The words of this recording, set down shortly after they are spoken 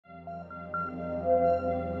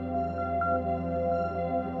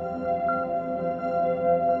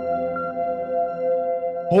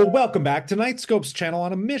Well, welcome back to Knightscope's channel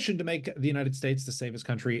on a mission to make the United States the safest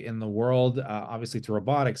country in the world, obviously through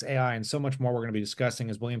robotics, AI, and so much more. We're going to be discussing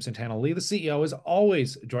as William Santana Lee, the CEO, is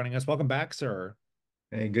always joining us. Welcome back, sir.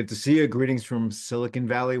 Hey, good to see you. Greetings from Silicon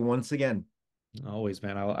Valley once again. Always,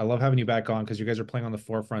 man. I love having you back on because you guys are playing on the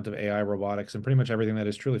forefront of AI, robotics, and pretty much everything that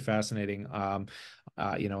is truly fascinating,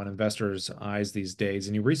 in investors' eyes these days.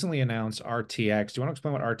 And you recently announced RTX. Do you want to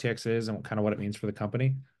explain what RTX is and kind of what it means for the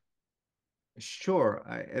company? Sure.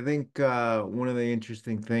 I think one of the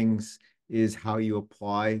interesting things is how you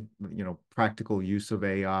apply, practical use of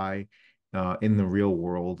AI in the real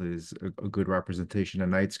world is a good representation of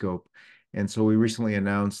Knightscope. And so we recently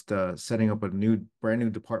announced setting up a brand new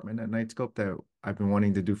department at Knightscope that I've been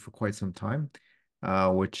wanting to do for quite some time,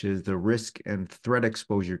 which is the Risk and Threat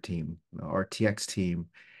Exposure Team, the RTX team.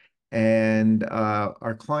 And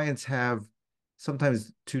our clients have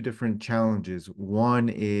sometimes two different challenges. One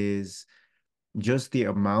is just the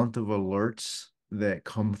amount of alerts that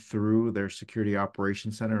come through their security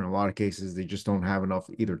operations center. In a lot of cases, they just don't have enough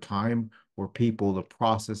either time or people to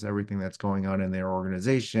process everything that's going on in their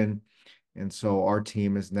organization. And so our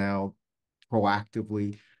team is now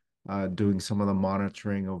proactively doing some of the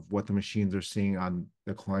monitoring of what the machines are seeing on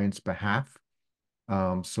the client's behalf.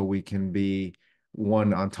 So we can be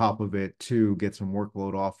one on top of it, two, get some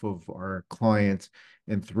workload off of our clients,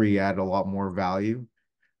 and three, add a lot more value.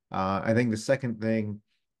 I think the second thing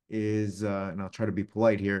is, and I'll try to be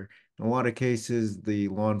polite here, in a lot of cases, the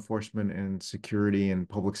law enforcement and security and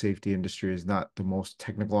public safety industry is not the most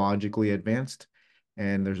technologically advanced.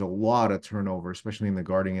 And there's a lot of turnover, especially in the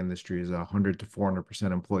guarding industry, is 100 to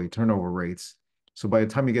 400% employee turnover rates. So by the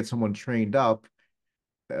time you get someone trained up,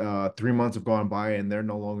 3 months have gone by and they're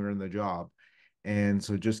no longer in the job. And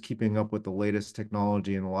so just keeping up with the latest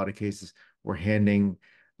technology in a lot of cases, we're handing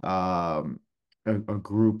a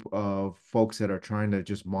group of folks that are trying to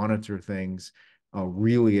just monitor things,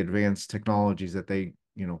 really advanced technologies that they,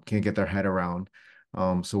 can't get their head around.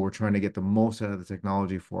 So we're trying to get the most out of the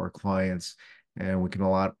technology for our clients, and we can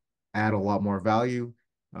add a lot more value.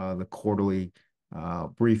 The quarterly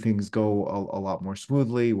briefings go a lot more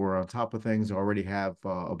smoothly. We're on top of things. Already have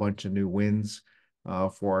a bunch of new wins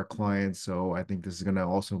for our clients. So I think this is going to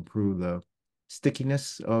also improve the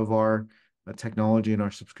stickiness of our technology and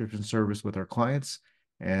our subscription service with our clients.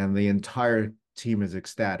 And the entire team is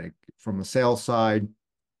ecstatic from the sales side.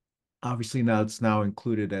 Obviously, now it's now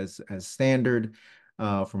included as standard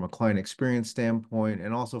from a client experience standpoint,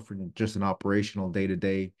 and also from just an operational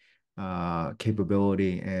day-to-day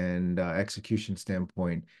capability and execution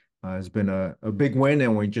standpoint. Has been a big win,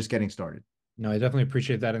 and we're just getting started. No, I definitely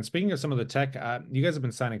appreciate that. And speaking of some of the tech, you guys have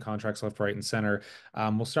been signing contracts left, right, and center.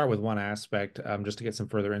 We'll start with one aspect just to get some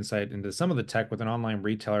further insight into some of the tech with an online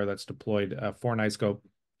retailer that's deployed for Knightscope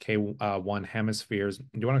K1 hemispheres.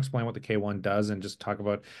 Do you want to explain what the K1 does and just talk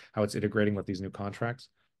about how it's integrating with these new contracts?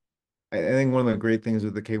 I think one of the great things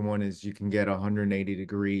with the K1 is you can get a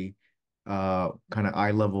 180-degree kind of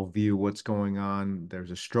eye level view what's going on.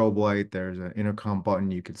 There's a strobe light, there's an intercom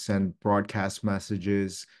button, you can send broadcast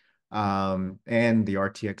messages. And the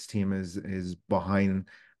RTX team is behind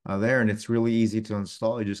there, and it's really easy to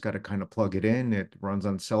install. You just got to kind of plug it in. It runs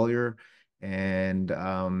on cellular, and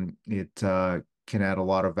it can add a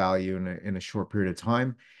lot of value in a short period of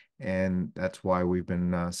time. And that's why we've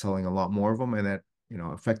been selling a lot more of them. And that,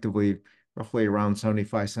 effectively roughly around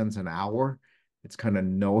 75 cents an hour. It's kind of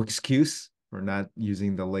no excuse for not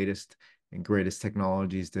using the latest and greatest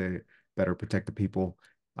technologies to better protect the people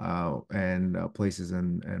and places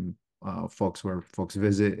and folks where folks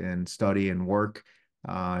visit and study and work.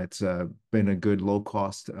 It's been a good low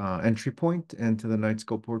cost entry point into the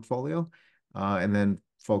Knightscope portfolio. And then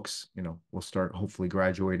folks, will start hopefully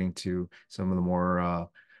graduating to some of the more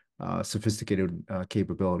sophisticated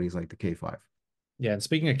capabilities like the K5. Yeah, and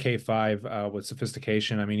speaking of K5 with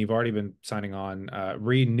sophistication, I mean, you've already been signing on,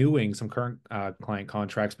 renewing some current client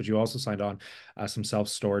contracts, but you also signed on some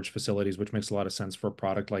self-storage facilities, which makes a lot of sense for a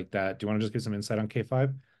product like that. Do you want to just give some insight on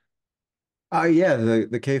K5? Yeah,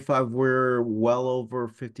 the K5, we're well over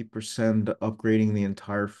 50% upgrading the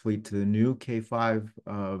entire fleet to the new K5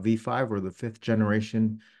 V5 or the fifth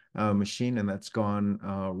generation machine, and that's gone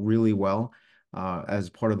really well. As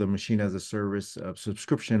part of the machine as a service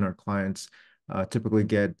subscription, our clients typically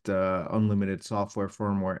get unlimited software,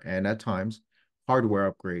 firmware, and at times hardware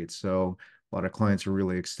upgrades. So a lot of clients are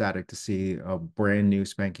really ecstatic to see a brand new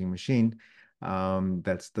spanking machine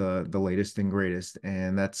that's the latest and greatest,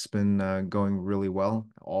 and that's been going really well.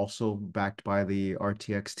 Also backed by the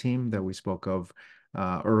RTX team that we spoke of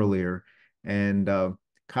earlier. And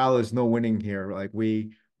Kyle, is no winning here. Like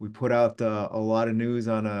We put out a lot of news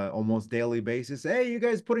on a almost daily basis. Hey, you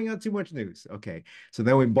guys putting out too much news. Okay. So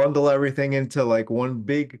then we bundle everything into like one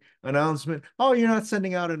big announcement. Oh, you're not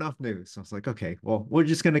sending out enough news. So it's like, okay, well, we're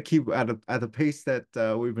just going to keep at the pace that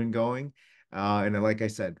we've been going. And then, like I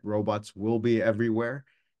said, robots will be everywhere.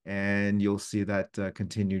 And you'll see that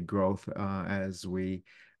continued growth as we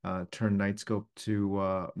turn Knightscope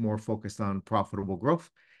to more focused on profitable growth.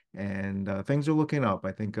 And things are looking up.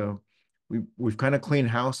 I think we've kind of cleaned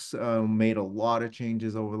house, made a lot of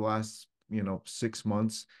changes over the last 6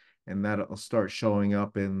 months, and that'll start showing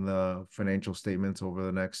up in the financial statements over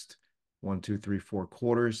the next 1, 2, 3, 4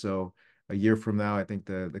 quarters. So a year from now, I think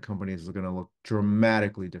the company is going to look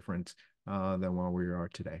dramatically different than where we are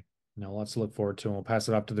today. Now, lots to look forward to, and we'll pass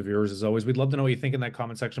it off to the viewers as always. We'd love to know what you think in that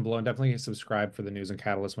comment section below, and definitely subscribe for the news and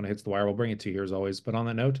catalyst when it hits the wire. We'll bring it to you here as always. But on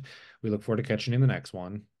that note, we look forward to catching you in the next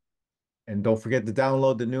one. And don't forget to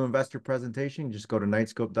download the new investor presentation. Just go to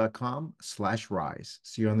knightscope.com/rise.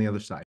 See you on the other side.